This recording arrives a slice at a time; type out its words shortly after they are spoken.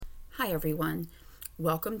Hi everyone.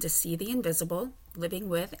 Welcome to See the Invisible, Living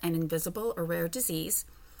with an Invisible or Rare Disease.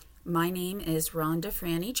 My name is Rhonda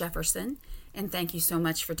Franny Jefferson, and thank you so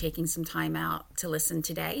much for taking some time out to listen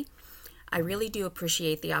today. I really do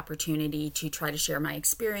appreciate the opportunity to try to share my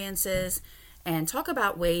experiences and talk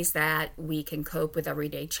about ways that we can cope with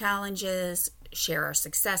everyday challenges, share our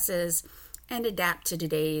successes, and adapt to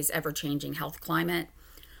today's ever-changing health climate.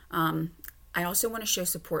 I also want to show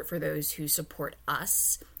support for those who support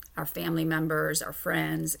us, our family members, our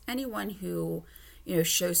friends, anyone who,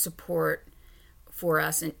 shows support for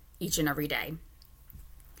us in each and every day.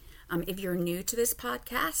 If you're new to this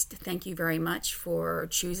podcast, thank you very much for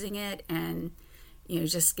choosing it and,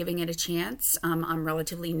 just giving it a chance. I'm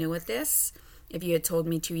relatively new at this. If you had told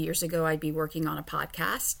me 2 years ago I'd be working on a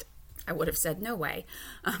podcast, I would have said no way.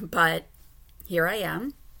 But here I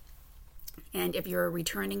am. And if you're a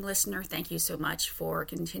returning listener, thank you so much for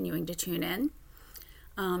continuing to tune in.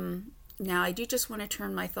 Now, I do just want to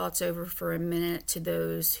turn my thoughts over for a minute to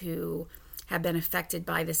those who have been affected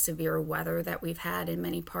by the severe weather that we've had in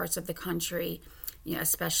many parts of the country,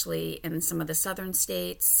 especially in some of the southern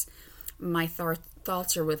states. My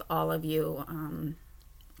thoughts are with all of you.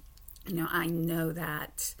 I know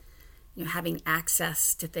that, having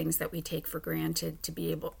access to things that we take for granted to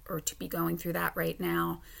be able or to be going through that right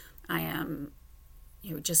now, I am,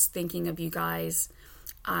 just thinking of you guys.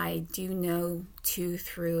 I do know, too,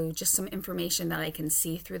 through just some information that I can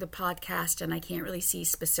see through the podcast, and I can't really see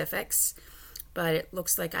specifics, but it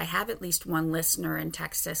looks like I have at least one listener in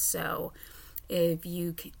Texas. So if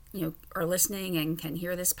you, are listening and can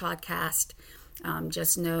hear this podcast,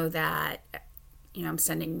 just know that, I'm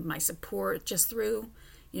sending my support just through,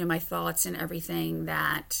 my thoughts and everything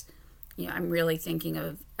that, I'm really thinking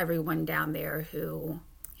of everyone down there who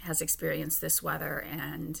has experienced this weather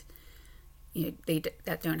and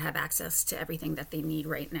that don't have access to everything that they need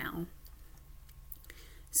right now.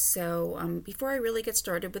 So before I really get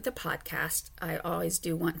started with the podcast, I always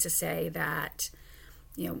do want to say that,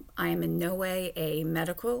 I am in no way a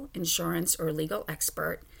medical, insurance, or legal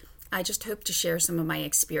expert. I just hope to share some of my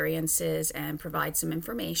experiences and provide some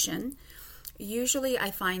information. Usually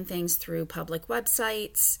I find things through public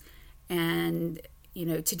websites, and,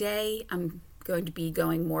 today I'm going to be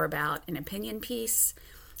going more about an opinion piece.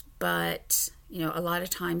 But, a lot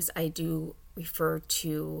of times I do refer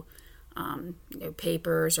to,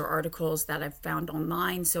 papers or articles that I've found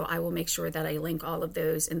online. So I will make sure that I link all of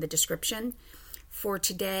those in the description. For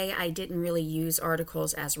today, I didn't really use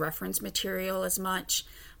articles as reference material as much,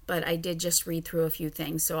 but I did just read through a few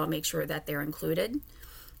things. So I'll make sure that they're included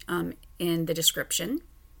in the description.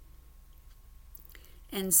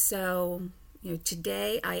 And so,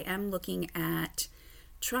 today I am looking at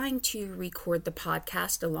trying to record the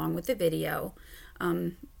podcast along with the video.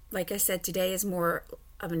 Like I said, today is more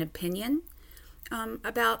of an opinion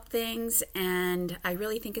about things, and I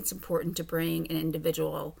really think it's important to bring an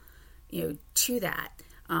individual, to that,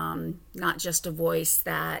 not just a voice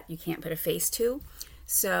that you can't put a face to.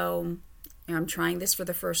 So I'm trying this for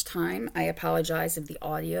the first time. I apologize if the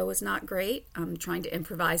audio is not great. I'm trying to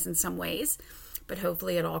improvise in some ways, but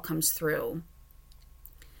hopefully it all comes through.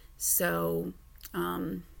 So,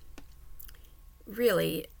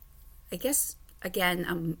 really, I guess, again,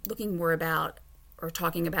 I'm looking more about or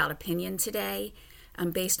talking about opinion today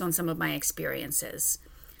based on some of my experiences.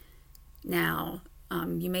 Now,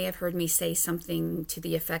 you may have heard me say something to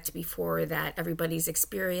the effect before that everybody's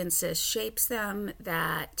experiences shapes them,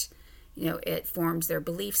 that, it forms their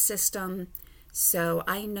belief system. So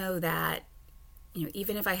I know that,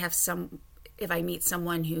 even if I meet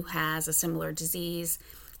someone who has a similar disease,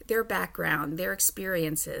 their background, their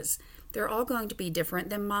experiences, they're all going to be different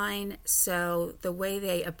than mine. So the way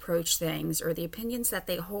they approach things or the opinions that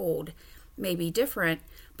they hold may be different,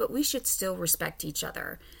 but we should still respect each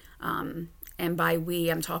other. And by we,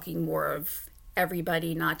 I'm talking more of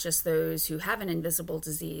everybody, not just those who have an invisible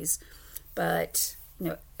disease, but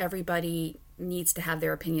everybody needs to have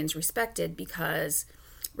their opinions respected, because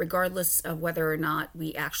regardless of whether or not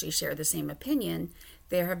we actually share the same opinion,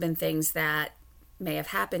 there have been things that may have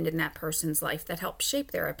happened in that person's life that helped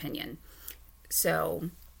shape their opinion.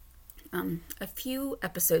 So a few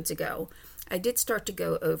episodes ago, I did start to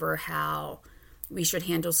go over how we should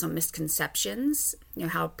handle some misconceptions,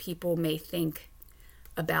 how people may think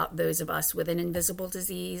about those of us with an invisible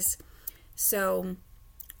disease. So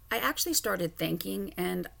I actually started thinking,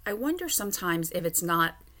 and I wonder sometimes if it's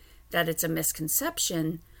not that it's a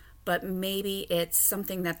misconception, but maybe it's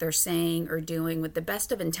something that they're saying or doing with the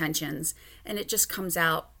best of intentions, and it just comes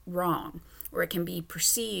out wrong, or it can be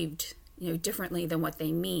perceived, differently than what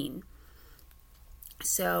they mean.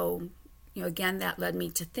 So, again, that led me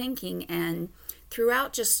to thinking, and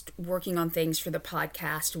throughout just working on things for the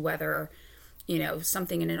podcast, whether,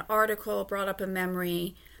 something in an article brought up a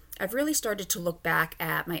memory, I've really started to look back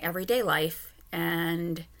at my everyday life,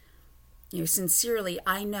 and, sincerely,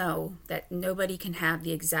 I know that nobody can have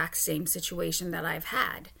the exact same situation that I've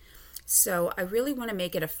had. So I really want to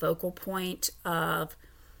make it a focal point of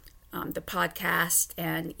the podcast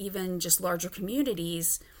and even just larger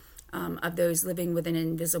communities of those living with an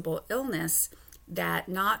invisible illness, that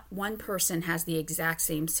not one person has the exact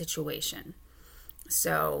same situation.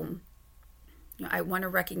 So I want to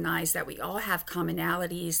recognize that we all have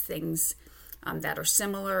commonalities, things that are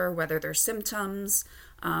similar, whether they're symptoms,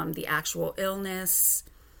 the actual illness,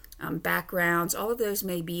 backgrounds, all of those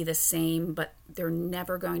may be the same, but they're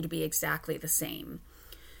never going to be exactly the same.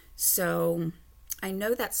 So I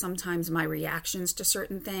know that sometimes my reactions to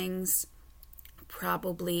certain things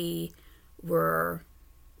probably were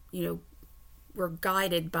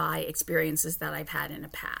guided by experiences that I've had in the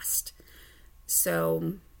past.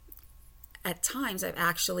 So at times I've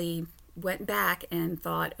actually went back and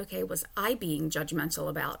thought, okay, was I being judgmental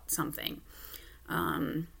about something?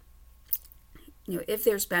 If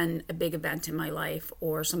there's been a big event in my life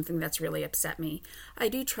or something that's really upset me, I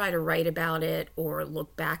do try to write about it or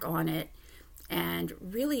look back on it and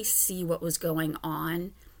really see what was going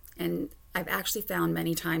on. And I've actually found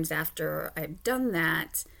many times after I've done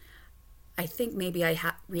that, I think maybe I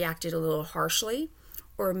reacted a little harshly,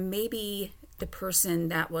 or maybe the person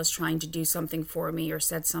that was trying to do something for me or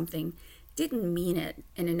said something didn't mean it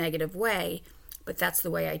in a negative way, but that's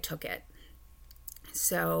the way I took it.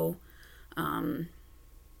 So,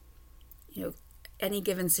 any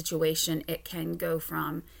given situation, it can go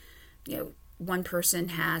from, one person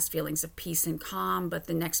has feelings of peace and calm, but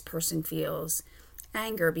the next person feels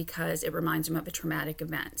anger because it reminds them of a traumatic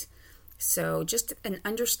event. So just an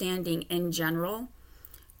understanding in general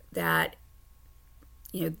that,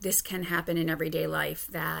 this can happen in everyday life,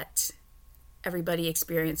 that everybody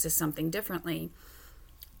experiences something differently,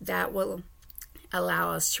 that will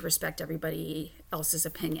allow us to respect everybody else's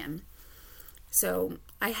opinion. So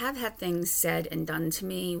I have had things said and done to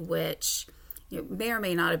me which may or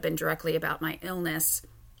may not have been directly about my illness,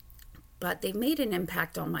 but they made an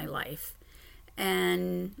impact on my life.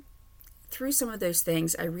 And through some of those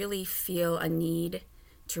things, I really feel a need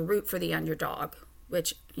to root for the underdog,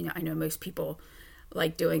 which, I know most people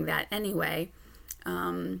like doing that anyway.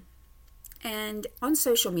 And on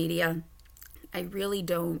social media, I really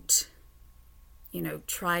don't,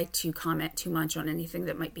 try to comment too much on anything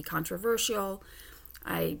that might be controversial.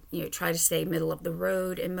 I, try to stay middle of the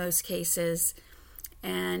road in most cases.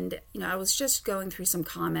 And, I was just going through some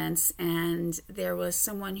comments, and there was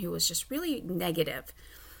someone who was just really negative.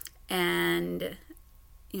 And,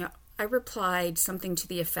 I replied something to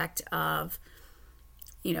the effect of,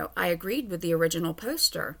 I agreed with the original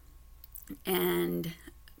poster. And,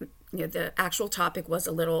 the actual topic was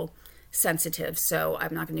a little sensitive, so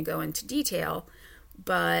I'm not going to go into detail.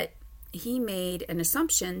 But he made an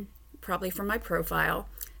assumption, probably from my profile,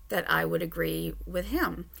 that I would agree with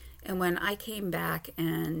him. And when I came back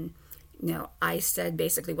and, I said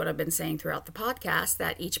basically what I've been saying throughout the podcast,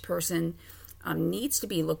 that each person needs to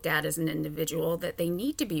be looked at as an individual, that they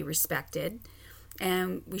need to be respected,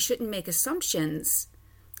 and we shouldn't make assumptions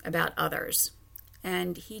about others.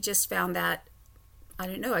 And he just found that, I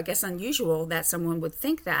don't know, I guess unusual that someone would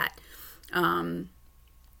think that.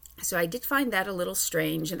 So I did find that a little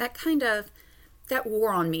strange, and that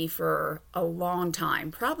wore on me for a long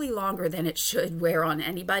time, probably longer than it should wear on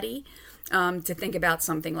anybody, to think about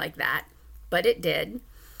something like that, but it did.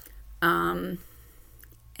 And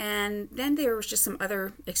then there was just some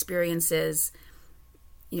other experiences,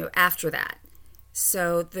 after that.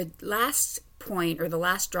 So the last point, or the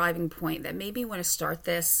last driving point that made me want to start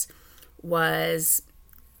this, was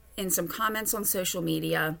in some comments on social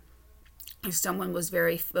media. Someone was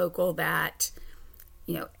very vocal that,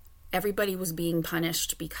 everybody was being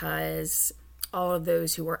punished because all of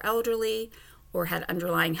those who were elderly or had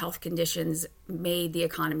underlying health conditions made the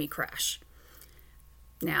economy crash.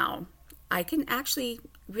 Now, I can actually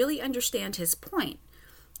really understand his point.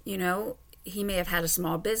 He may have had a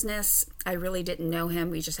small business. I really didn't know him.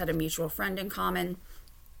 We just had a mutual friend in common.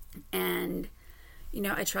 And,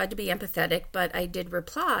 I tried to be empathetic, but I did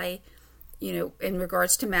reply, in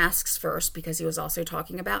regards to masks first, because he was also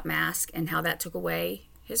talking about masks and how that took away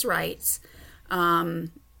his rights. I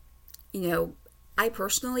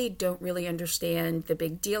personally don't really understand the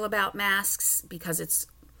big deal about masks, because it's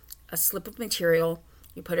a slip of material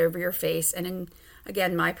you put over your face. And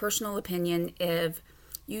again, my personal opinion, if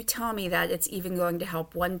you tell me that it's even going to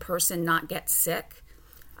help one person not get sick,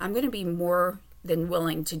 I'm going to be more than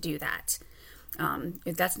willing to do that.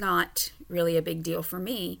 That's not really a big deal for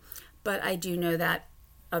me, but I do know that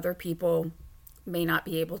other people may not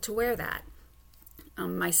be able to wear that.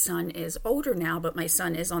 My son is older now, but my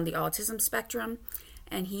son is on the autism spectrum,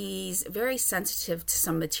 and he's very sensitive to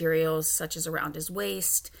some materials, such as around his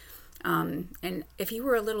waist. And if he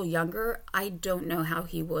were a little younger, I don't know how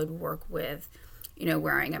he would work with,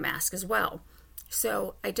 wearing a mask as well.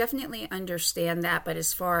 So I definitely understand that, but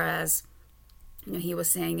as far as, he was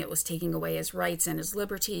saying it was taking away his rights and his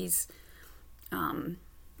liberties,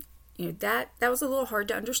 that was a little hard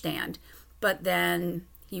to understand. But then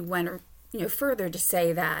he went, further to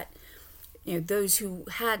say that, those who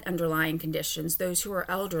had underlying conditions, those who are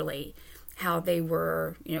elderly, how they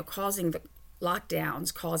were, causing the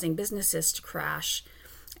lockdowns, causing businesses to crash.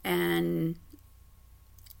 And,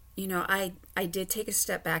 I did take a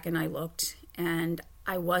step back and I looked, and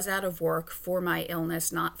I was out of work for my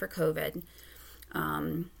illness, not for COVID.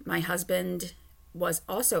 My husband was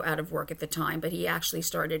also out of work at the time, but he actually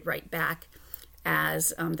started right back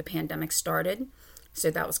as the pandemic started.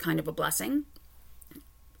 So that was kind of a blessing.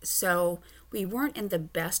 So we weren't in the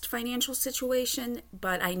best financial situation,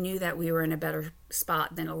 but I knew that we were in a better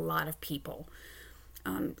spot than a lot of people.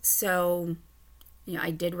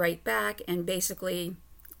 I did write back, and basically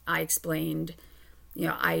I explained,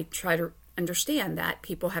 I try to understand that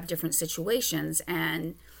people have different situations,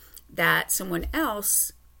 and that someone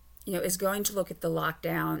else, is going to look at the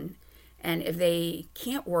lockdown, and if they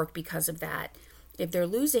can't work because of that, if they're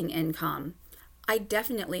losing income, I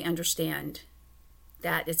definitely understand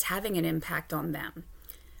that it's having an impact on them.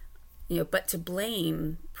 But to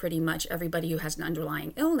blame pretty much everybody who has an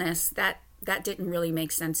underlying illness, that didn't really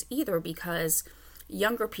make sense either, because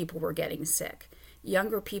younger people were getting sick.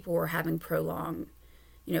 Younger people were having prolonged,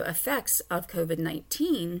 effects of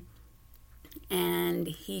COVID-19. And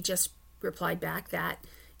he just replied back that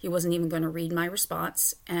he wasn't even going to read my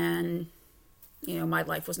response, and, my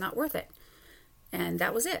life was not worth it. And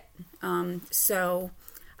that was it. So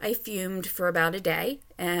I fumed for about a day,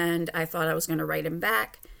 and I thought I was going to write him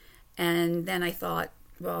back. And then I thought,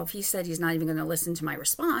 well, if he said he's not even going to listen to my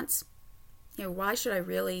response, why should I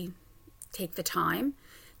really take the time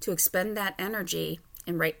to expend that energy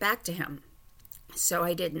and write back to him? So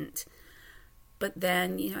I didn't. But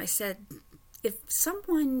then, I said, if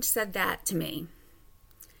someone said that to me,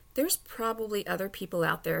 there's probably other people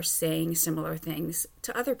out there saying similar things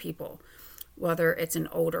to other people, whether it's an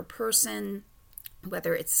older person,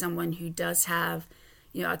 whether it's someone who does have,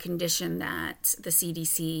 a condition that the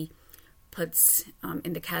CDC puts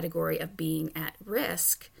in the category of being at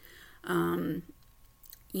risk. To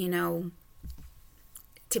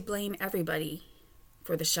blame everybody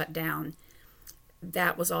for the shutdown,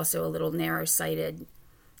 that was also a little narrow-sighted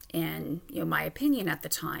in, my opinion at the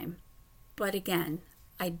time. But again,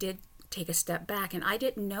 I did take a step back, and I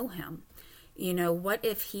didn't know him. What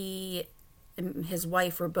if he and his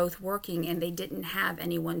wife were both working and they didn't have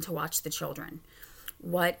anyone to watch the children?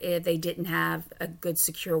 What if they didn't have a good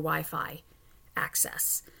secure Wi-Fi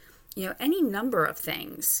access? Any number of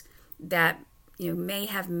things that, may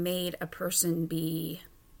have made a person be,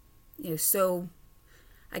 so,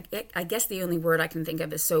 I guess the only word I can think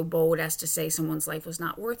of is so bold as to say someone's life was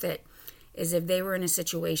not worth it, is if they were in a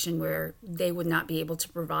situation where they would not be able to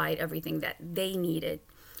provide everything that they needed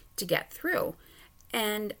to get through.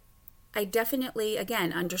 And I definitely,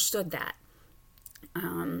 again, understood that.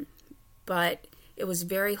 But it was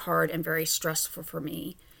very hard and very stressful for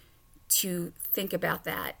me to think about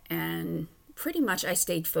that. And pretty much I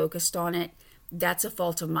stayed focused on it. That's a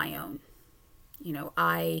fault of my own.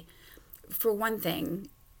 For one thing,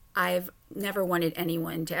 I've never wanted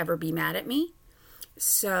anyone to ever be mad at me.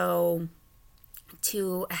 So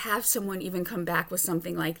to have someone even come back with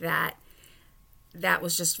something like that, that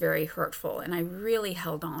was just very hurtful. And I really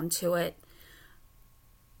held on to it.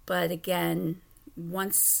 But again,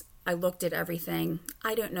 once I looked at everything,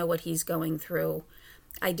 I don't know what he's going through.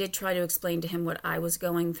 I did try to explain to him what I was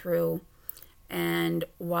going through. And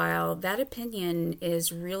while that opinion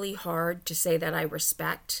is really hard to say that I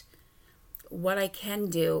respect, what I can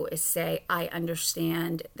do is say I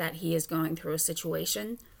understand that he is going through a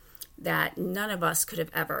situation that none of us could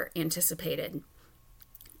have ever anticipated.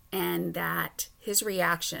 And that his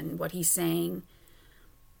reaction, what he's saying,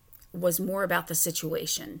 was more about the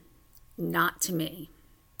situation, not to me.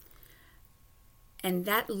 And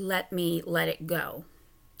that let me let it go.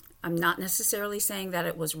 I'm not necessarily saying that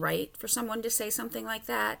it was right for someone to say something like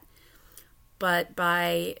that, but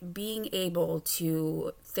by being able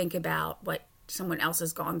to think about what someone else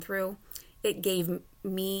has gone through, it gave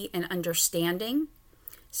me an understanding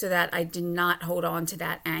so that I did not hold on to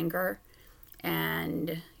that anger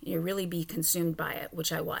and really be consumed by it,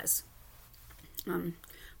 which I was.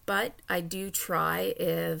 But I do try,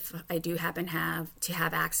 if I do happen to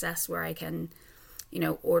have access where I can,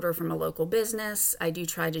 order from a local business, I do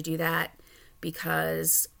try to do that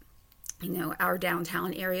because, our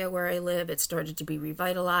downtown area where I live, it started to be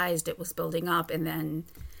revitalized. It was building up, and then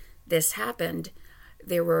this happened.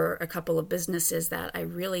 There were a couple of businesses that I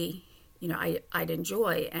really, I'd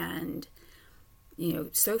enjoy, and,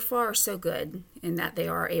 so far so good in that they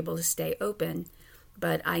are able to stay open.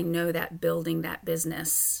 But I know that building that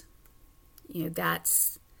business,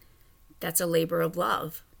 that's a labor of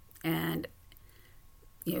love. And,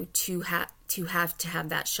 to have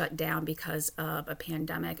that shut down because of a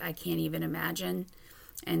pandemic, I can't even imagine.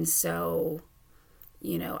 And so,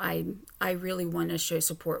 I really want to show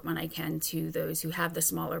support when I can to those who have the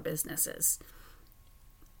smaller businesses.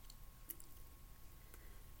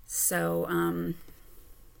 So,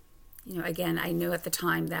 again, I know at the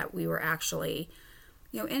time that we were actually,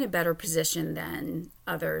 in a better position than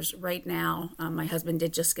others. Right now, my husband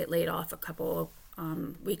did just get laid off a couple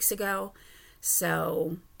weeks ago.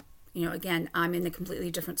 So, again, I'm in a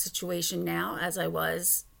completely different situation now as I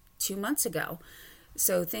was 2 months ago.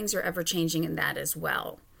 So things are ever changing in that as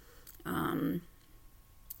well.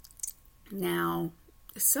 Now,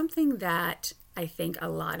 something that I think a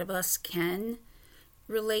lot of us can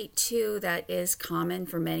relate to, that is common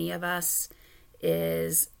for many of us,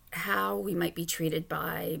 is how we might be treated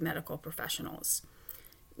by medical professionals.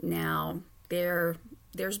 Now, there's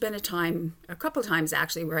been a couple times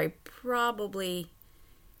actually, where I probably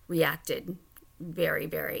reacted very,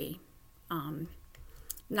 very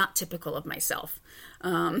not typical of myself.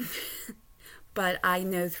 But I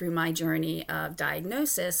know through my journey of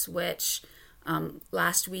diagnosis, which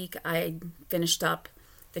last week I finished up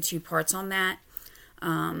the 2 parts on that.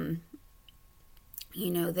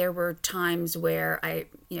 There were times where I,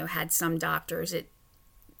 had some doctors, it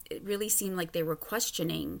really seemed like they were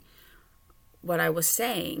questioning what I was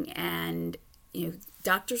saying. And,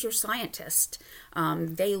 doctors are scientists.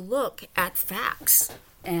 They look at facts,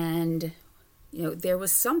 and, there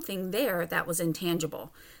was something there that was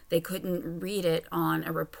intangible. They couldn't read it on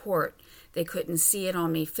a report. They couldn't see it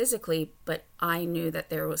on me physically, but I knew that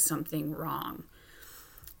there was something wrong.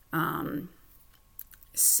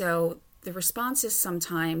 So the response is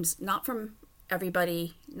sometimes not from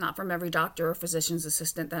everybody, not from every doctor or physician's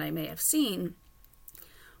assistant that I may have seen,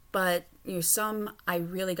 but some I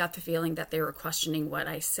really got the feeling that they were questioning what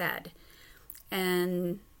I said.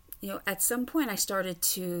 And at some point I started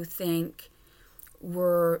to think,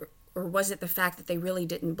 was it the fact that they really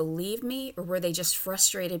didn't believe me, or were they just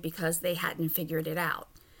frustrated because they hadn't figured it out?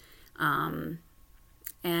 And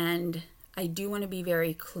I do want to be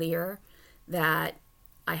very clear that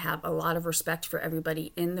I have a lot of respect for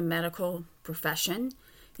everybody in the medical profession.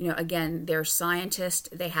 Again, they're scientists.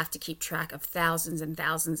 They have to keep track of thousands and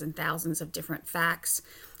thousands and thousands of different facts,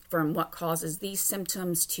 from what causes these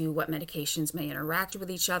symptoms to what medications may interact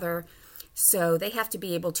with each other. So they have to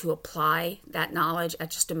be able to apply that knowledge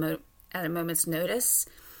at just at a moment's notice.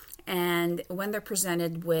 And when they're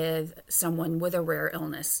presented with someone with a rare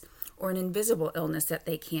illness or an invisible illness that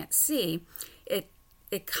they can't see, it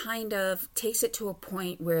kind of takes it to a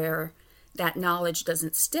point where that knowledge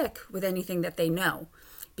doesn't stick with anything that they know,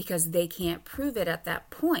 because they can't prove it at that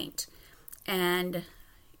point. And,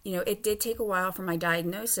 it did take a while for my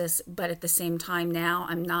diagnosis, but at the same time now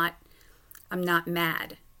I'm not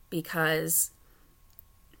mad, because,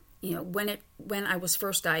 when I was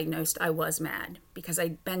first diagnosed, I was mad because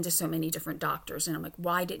I'd been to so many different doctors, and I'm like,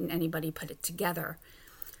 why didn't anybody put it together?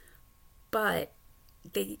 But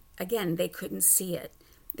they couldn't see it.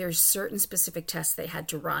 There's certain specific tests they had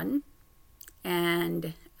to run,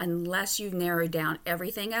 and unless you've narrowed down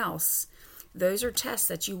everything else, those are tests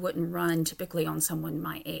that you wouldn't run typically on someone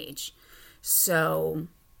my age. So,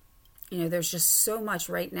 there's just so much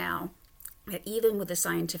right now that even with the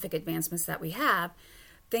scientific advancements that we have,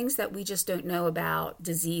 things that we just don't know about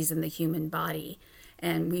disease in the human body.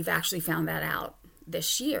 And we've actually found that out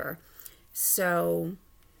this year. So,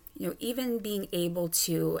 even being able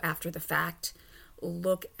to, after the fact,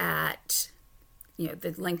 look at,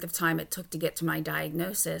 the length of time it took to get to my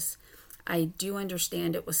diagnosis, I do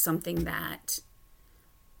understand it was something that,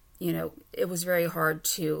 it was very hard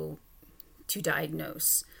to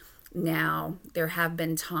diagnose. Now, there have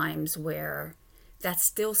been times where that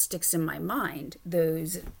still sticks in my mind,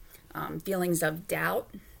 those feelings of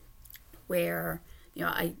doubt where,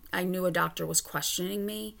 I knew a doctor was questioning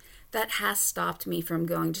me. That has stopped me from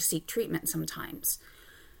going to seek treatment sometimes.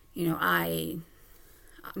 I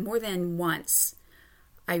more than once,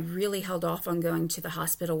 I really held off on going to the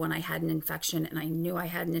hospital when I had an infection, and I knew I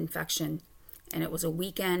had an infection, and it was a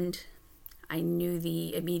weekend. I knew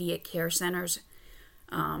the immediate care centers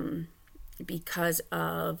because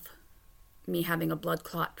of me having a blood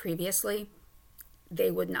clot previously.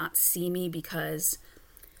 They would not see me because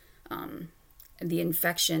the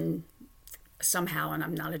infection somehow, and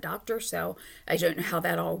I'm not a doctor, so I don't know how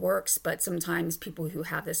that all works, but sometimes people who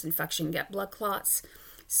have this infection get blood clots.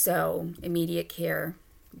 So immediate care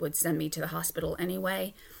would send me to the hospital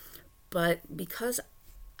anyway. But because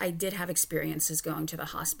I did have experiences going to the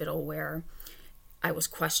hospital where I was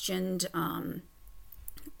questioned,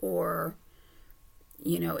 or,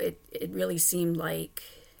 it really seemed like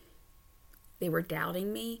they were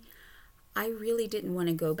doubting me, I really didn't want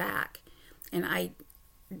to go back. And I,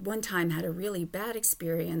 one time, had a really bad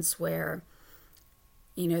experience where,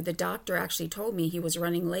 the doctor actually told me he was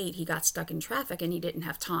running late. He got stuck in traffic and he didn't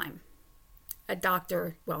have time. A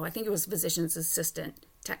doctor, well, I think it was physician's assistant,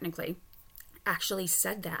 technically, actually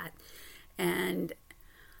said that. And,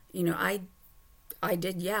 I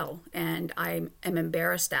did yell, and I am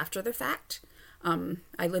embarrassed after the fact.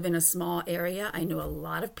 I live in a small area. I know a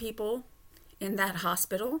lot of people in that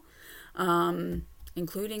hospital,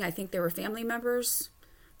 including, I think there were family members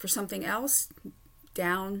for something else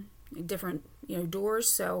down different, doors.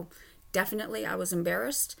 So definitely I was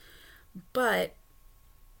embarrassed. But,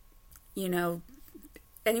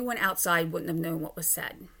 anyone outside wouldn't have known what was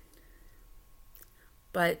said.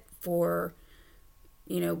 But for,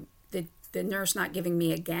 the nurse not giving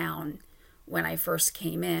me a gown when I first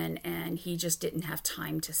came in, and he just didn't have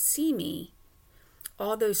time to see me,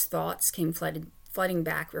 all those thoughts came flooding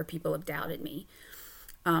back where people have doubted me.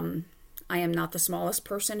 I am not the smallest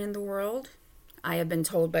person in the world. I have been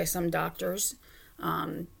told by some doctors,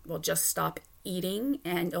 well, just stop eating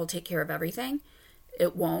and it'll take care of everything.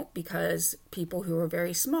 It won't, because people who are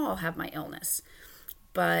very small have my illness.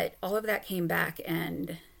 But all of that came back,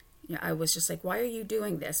 and I was just like, why are you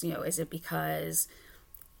doing this? Is it because,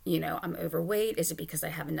 I'm overweight? Is it because I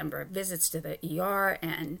have a number of visits to the ER?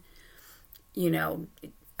 And,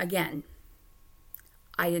 again,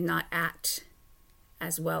 I did not act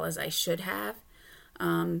as well as I should have.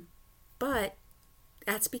 But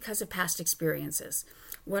that's because of past experiences.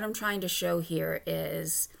 What I'm trying to show here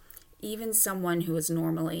is even someone who is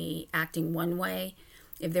normally acting one way,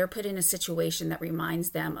 if they're put in a situation that reminds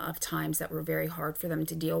them of times that were very hard for them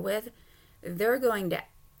to deal with, they're going to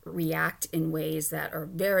react in ways that are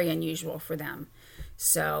very unusual for them.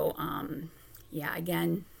 So,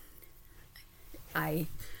 again,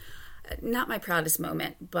 not my proudest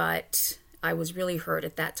moment, but I was really hurt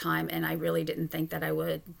at that time, and I really didn't think that I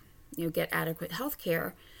would, get adequate health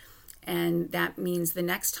care. And that means the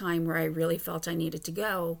next time where I really felt I needed to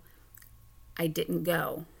go, I didn't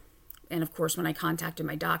go. And of course, when I contacted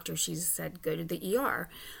my doctor, she said, go to the ER.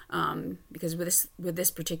 Because with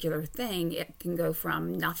this particular thing, it can go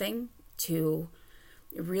from nothing to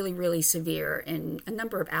really, really severe in a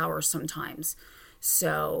number of hours sometimes.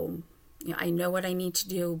 So, I know what I need to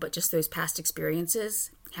do, but just those past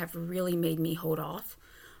experiences have really made me hold off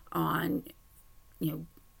on,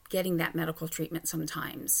 getting that medical treatment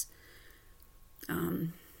sometimes.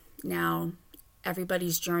 Now,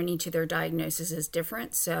 everybody's journey to their diagnosis is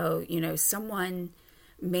different. So, someone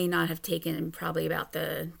may not have taken probably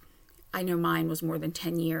I know mine was more than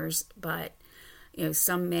 10 years, but,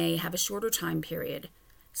 some may have a shorter time period.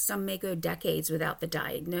 Some may go decades without the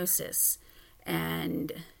diagnosis.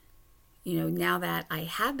 And, now that I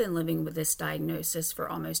have been living with this diagnosis for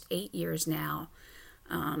almost 8 years now,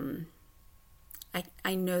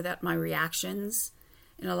 I know that my reactions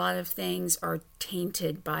and a lot of things are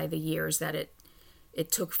tainted by the years that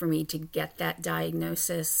it took for me to get that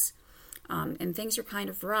diagnosis. And things are kind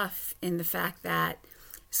of rough in the fact that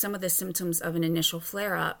some of the symptoms of an initial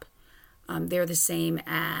flare-up, they're the same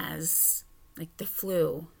as like the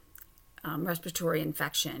flu, respiratory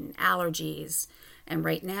infection, allergies. And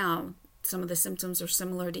right now, some of the symptoms are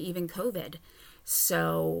similar to even COVID.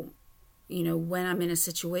 So, when I'm in a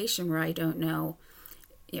situation where I don't know,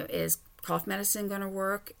 is cough medicine going to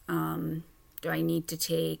work? Do I need to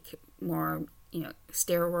take more,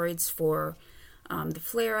 steroids for the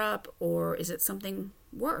flare-up, or is it something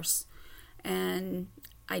worse? And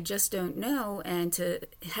I just don't know, and to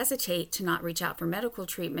hesitate to not reach out for medical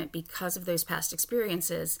treatment because of those past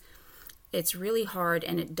experiences, it's really hard,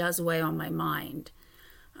 and it does weigh on my mind.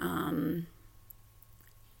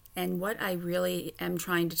 And what I really am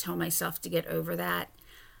trying to tell myself to get over that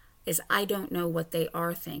is I don't know what they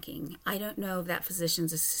are thinking. I don't know if that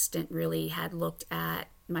physician's assistant really had looked at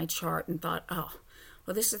my chart and thought, oh,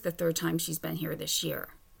 well, this is the third time she's been here this year.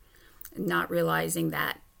 not realizing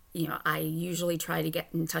that, I usually try to get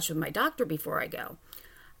in touch with my doctor before I go.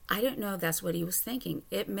 I don't know if that's what he was thinking.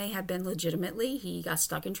 It may have been legitimately he got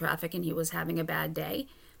stuck in traffic and he was having a bad day.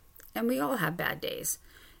 And we all have bad days.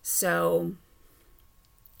 So,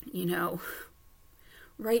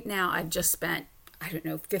 right now I've just spent,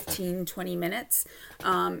 15, 20 minutes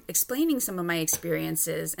explaining some of my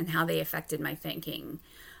experiences and how they affected my thinking.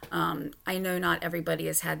 I know not everybody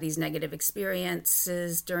has had these negative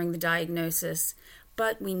experiences during the diagnosis,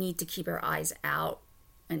 but we need to keep our eyes out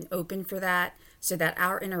and open for that so that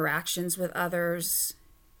our interactions with others,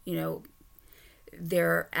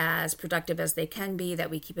 they're as productive as they can be, that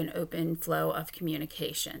we keep an open flow of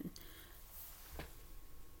communication.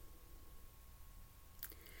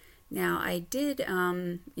 Now, I did,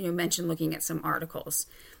 mention looking at some articles,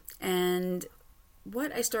 and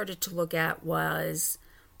what I started to look at was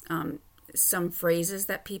some phrases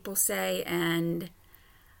that people say, and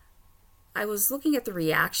I was looking at the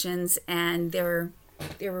reactions, and there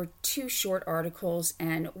were two short articles,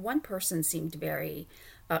 and one person seemed very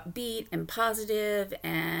upbeat and positive,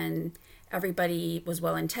 and everybody was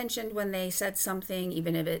well-intentioned when they said something,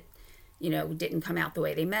 even if it, didn't come out the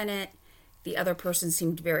way they meant it. The other person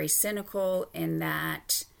seemed very cynical in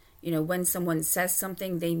that, when someone says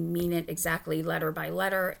something, they mean it exactly letter by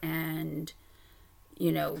letter, and,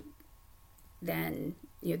 then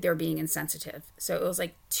they're being insensitive. So it was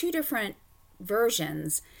like two different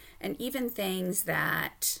versions, and even things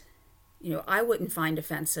that, I wouldn't find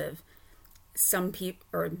offensive, some people,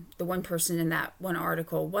 or the one person in that one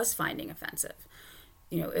article was finding offensive.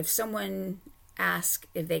 If someone asks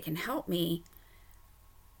if they can help me,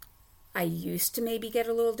 I used to maybe get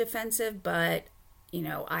a little defensive, but,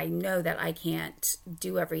 I know that I can't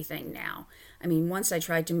do everything now. I mean, once I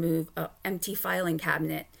tried to move an empty filing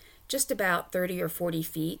cabinet just about 30 or 40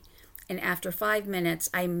 feet, and after 5 minutes,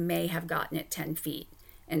 I may have gotten it 10 feet,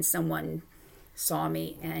 and someone saw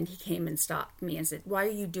me, and he came and stopped me and said, "Why are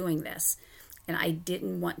you doing this?" And I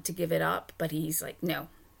didn't want to give it up, but he's like, "No,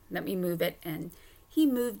 let me move it." And he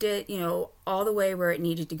moved it, all the way where it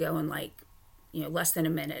needed to go in less than a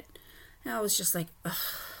minute. And I was just like, ugh,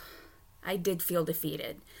 I did feel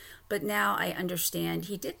defeated. But now I understand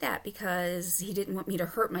he did that because he didn't want me to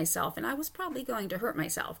hurt myself, and I was probably going to hurt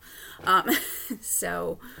myself.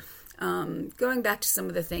 Going back to some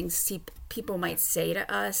of the things people might say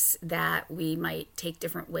to us that we might take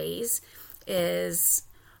different ways is,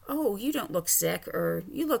 "Oh, you don't look sick," or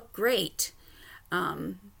 "You look great."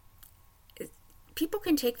 People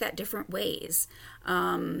can take that different ways.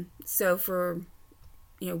 So for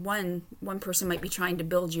one person might be trying to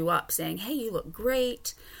build you up, saying, "Hey, you look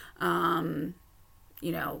great,"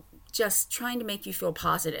 just trying to make you feel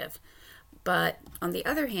positive. But on the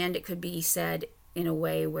other hand, it could be said in a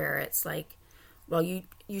way where it's like, "Well, you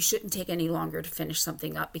shouldn't take any longer to finish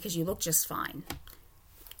something up because you look just fine."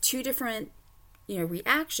 Two different,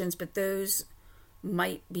 reactions, but those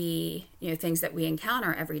might be, things that we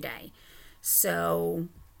encounter every day. So,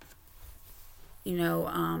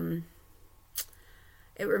 it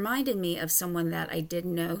reminded me of someone that I did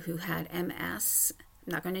know who had MS.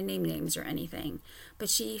 I'm not going to name names or anything, but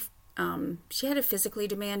she had a physically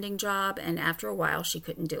demanding job, and after a while she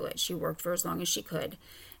couldn't do it. She worked for as long as she could,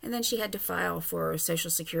 and then she had to file for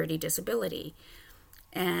Social Security disability.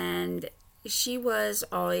 And she was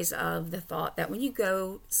always of the thought that when you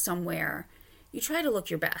go somewhere, you try to look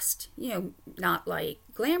your best. Not like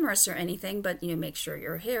glamorous or anything, but make sure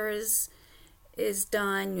your hair is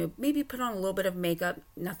done. Maybe put on a little bit of makeup,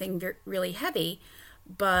 nothing really heavy,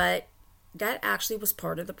 but that actually was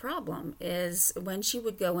part of the problem. Is when she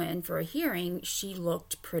would go in for a hearing, she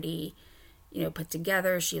looked pretty, put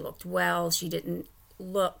together. She looked well. She didn't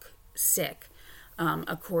look sick,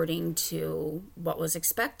 according to what was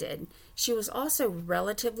expected. She was also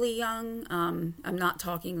relatively young. I'm not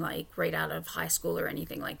talking like right out of high school or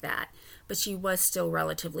anything like that, but she was still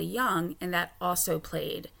relatively young, and that also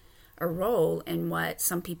played a role in what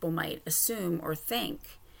some people might assume or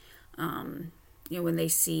think, when they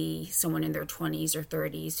see someone in their 20s or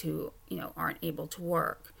 30s who, aren't able to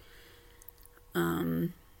work.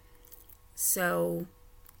 So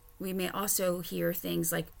we may also hear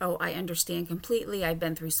things like, "Oh, I understand completely. I've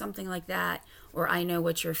been through something like that," or "I know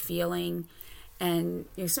what you're feeling." And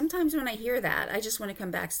sometimes when I hear that, I just want to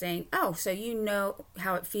come back saying, "Oh, so you know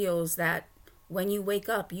how it feels that when you wake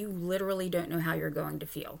up, you literally don't know how you're going to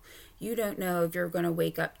feel. You don't know if you're going to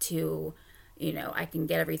wake up to, I can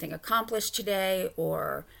get everything accomplished today,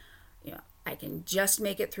 or, I can just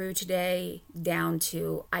make it through today, down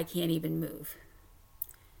to I can't even move."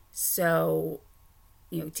 So,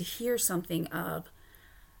 to hear something of,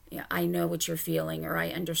 I know what you're feeling, or I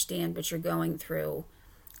understand what you're going through.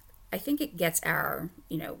 I think it gets our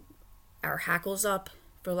hackles up,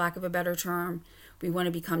 for lack of a better term. We want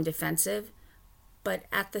to become defensive. But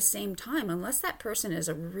at the same time, unless that person is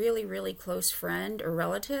a really, really close friend or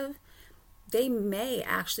relative, they may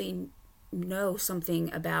actually know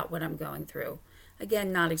something about what I'm going through.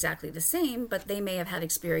 Again, not exactly the same, but they may have had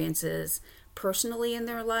experiences personally in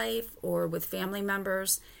their life or with family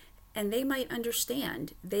members, and they might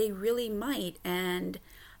understand. They really might, and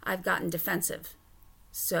I've gotten defensive.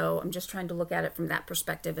 So I'm just trying to look at it from that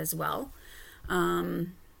perspective as well.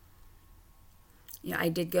 I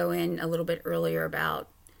did go in a little bit earlier about,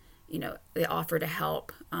 the offer to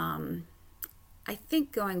help. I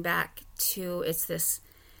think going back to it's this,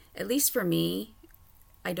 at least for me,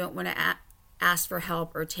 I don't want to ask for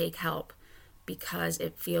help or take help because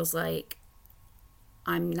it feels like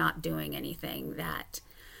I'm not doing anything that,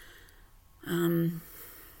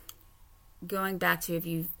 going back to, if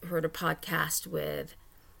you've heard a podcast with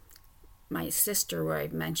my sister where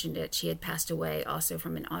I've mentioned it, she had passed away also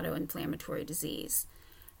from an autoinflammatory disease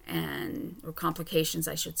or complications,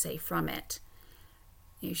 I should say, from it.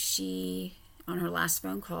 She, on her last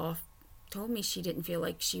phone call, told me she didn't feel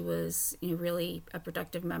like she was really a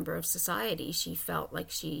productive member of society. She felt like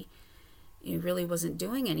she really wasn't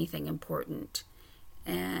doing anything important.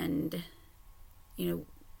 And,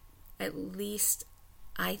 at least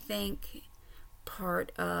I think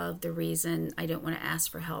part of the reason I don't want to ask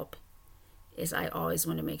for help is I always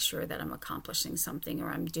want to make sure that I'm accomplishing something or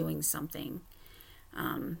I'm doing something.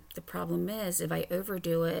 The problem is if I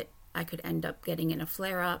overdo it, I could end up getting in a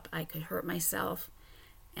flare-up, I could hurt myself,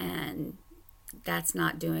 and that's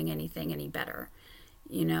not doing anything any better.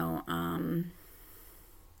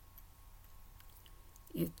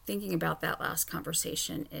 Thinking about that last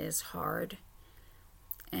conversation is hard.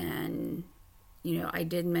 And, I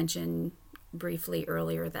did mention briefly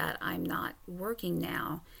earlier that I'm not working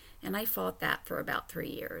now, and I fought that for about 3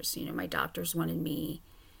 years. My doctors wanted me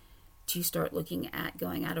to start looking at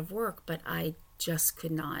going out of work, but I just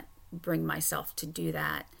could not bring myself to do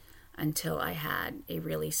that until I had a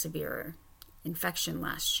really severe infection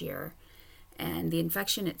last year. And the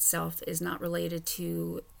infection itself is not related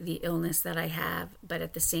to the illness that I have, but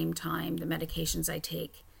at the same time, the medications I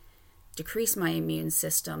take decrease my immune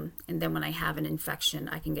system, and then when I have an infection,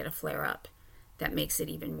 I can get a flare-up that makes it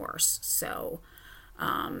even worse. So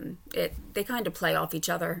they kind of play off each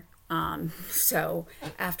other. So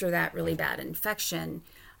after that really bad infection,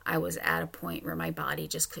 I was at a point where my body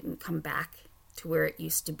just couldn't come back to where it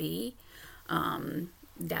used to be.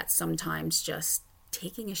 That sometimes just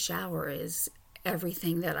taking a shower is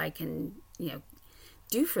everything that I can,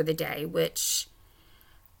 do for the day, which,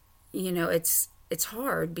 it's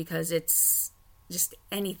hard because it's just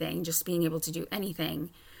anything, just being able to do anything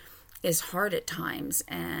is hard at times.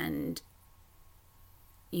 And,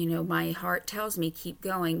 my heart tells me, keep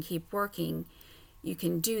going, keep working. You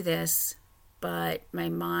can do this, but my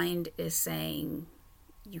mind is saying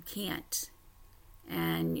you can't.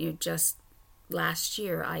 And just last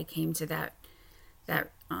year I came to that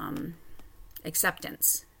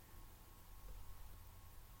acceptance.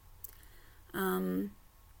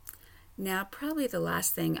 Now, probably the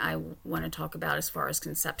last thing I want to talk about as far as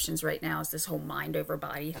conceptions right now is this whole mind over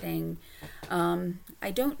body thing.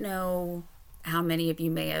 I don't know how many of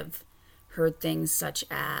you may have heard things such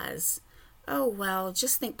as, oh, well,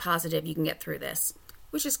 just think positive, you can get through this,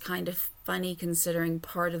 which is kind of funny considering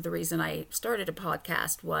part of the reason I started a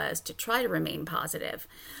podcast was to try to remain positive.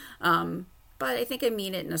 But I think I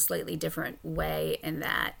mean it in a slightly different way in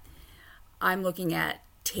that I'm looking at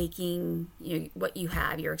taking what you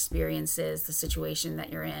have, your experiences, the situation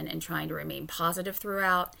that you're in, and trying to remain positive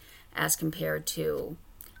throughout as compared to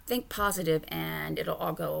think positive and it'll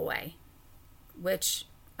all go away, which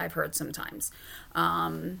I've heard sometimes.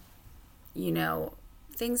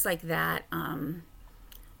 Things like that.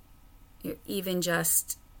 Even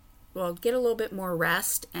just, get a little bit more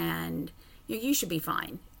rest and you should be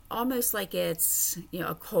fine. Almost like it's,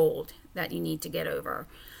 a cold that you need to get over.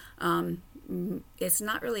 It's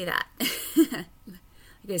not really that. Like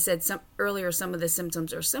I said earlier, some of the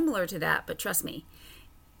symptoms are similar to that, but trust me,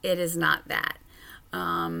 it is not that.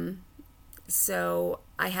 So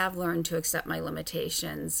I have learned to accept my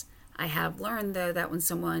limitations. I have learned, though, that when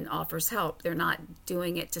someone offers help, they're not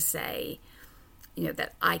doing it to say,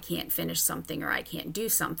 that I can't finish something or I can't do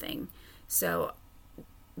something. So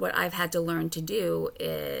what I've had to learn to do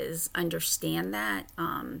is understand that,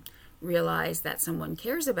 realize that someone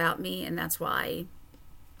cares about me, and that's why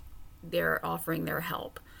they're offering their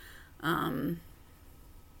help. Okay.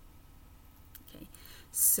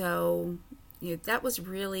 So that was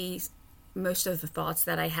really most of the thoughts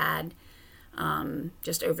that I had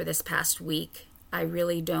just over this past week. I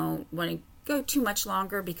really don't want to go too much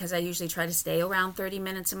longer because I usually try to stay around 30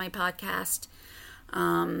 minutes in my podcast.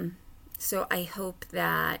 So I hope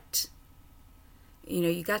that,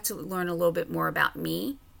 you got to learn a little bit more about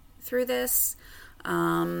me through this.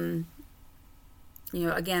 Again,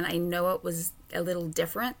 I know it was a little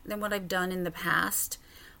different than what I've done in the past,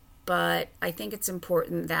 but I think it's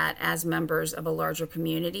important that as members of a larger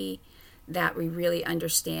community, that we really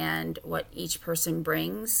understand what each person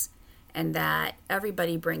brings and that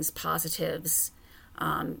everybody brings positives.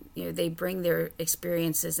 They bring their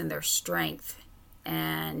experiences and their strength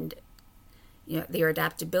and their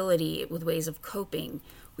adaptability with ways of coping.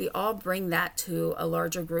 We all bring that to a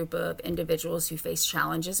larger group of individuals who face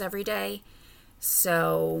challenges every day.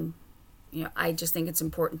 So, I just think it's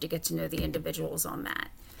important to get to know the individuals on that.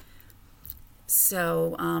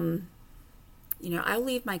 So, I'll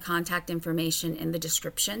leave my contact information in the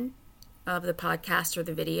description of the podcast or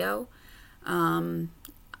the video.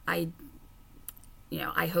 I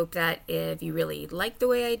hope that if you really like the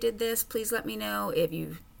way I did this, please let me know. If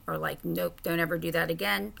you are like, nope, don't ever do that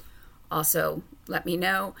again, also let me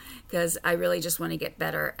know, because I really just want to get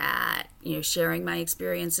better at, sharing my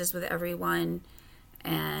experiences with everyone.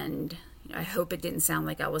 And I hope it didn't sound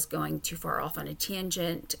like I was going too far off on a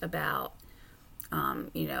tangent about,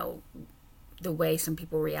 the way some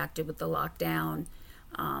people reacted with the lockdown.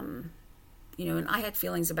 And I had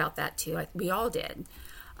feelings about that too. We all did.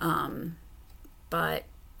 But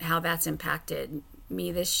how that's impacted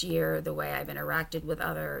me this year, the way I've interacted with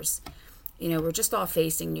others, we're just all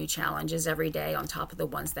facing new challenges every day on top of the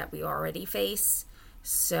ones that we already face.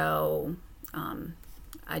 So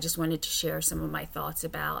I just wanted to share some of my thoughts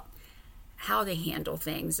about how to handle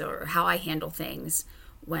things, or how I handle things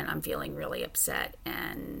when I'm feeling really upset,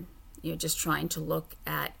 and just trying to look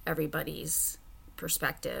at everybody's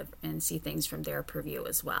perspective and see things from their purview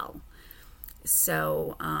as well.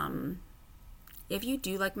 So if you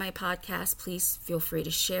do like my podcast, please feel free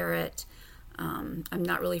to share it. I'm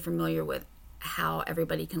not really familiar with how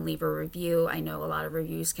everybody can leave a review. I know a lot of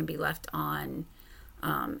reviews can be left on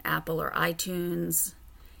Apple or iTunes.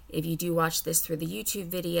 If you do watch this through the YouTube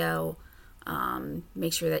video,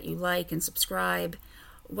 make sure that you like and subscribe.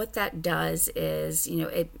 What that does is,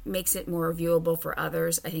 it makes it more viewable for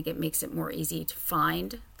others. I think it makes it more easy to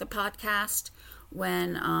find the podcast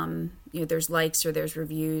when, there's likes or there's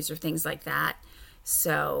reviews or things like that.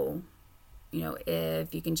 So,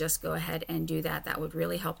 if you can just go ahead and do that, that would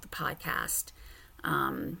really help the podcast.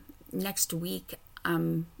 Next week,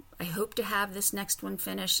 I hope to have this next one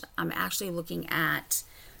finished. I'm actually looking at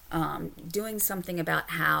doing something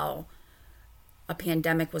about how a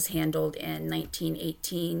pandemic was handled in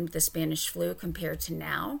 1918, the Spanish flu, compared to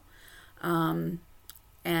now.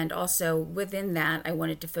 And also within that, I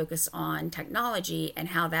wanted to focus on technology and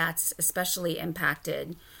how that's especially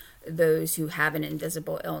impacted those who have an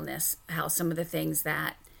invisible illness, how some of the things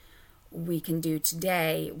that we can do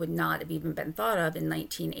today would not have even been thought of in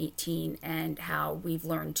 1918, and how we've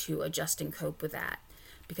learned to adjust and cope with that,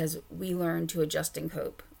 because we learn to adjust and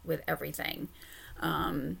cope with everything.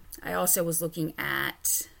 I also was looking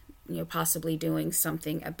at, possibly doing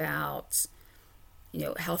something about,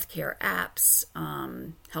 healthcare apps,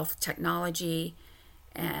 health technology,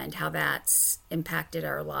 and how that's impacted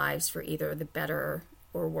our lives for either the better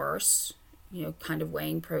or worse, kind of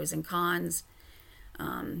weighing pros and cons.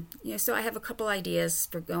 So I have a couple ideas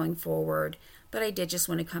for going forward, but I did just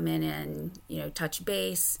want to come in and, touch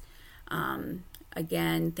base.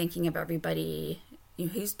 Again, thinking of everybody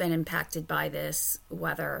who's been impacted by this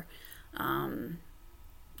weather. I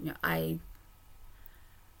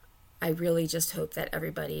really just hope that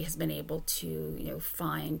everybody has been able to,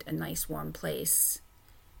 find a nice warm place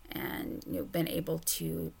and, been able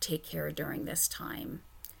to take care during this time.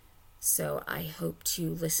 So I hope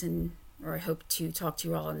to I hope to talk to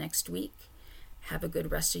you all next week. Have a good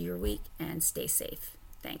rest of your week and stay safe.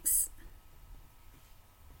 Thanks.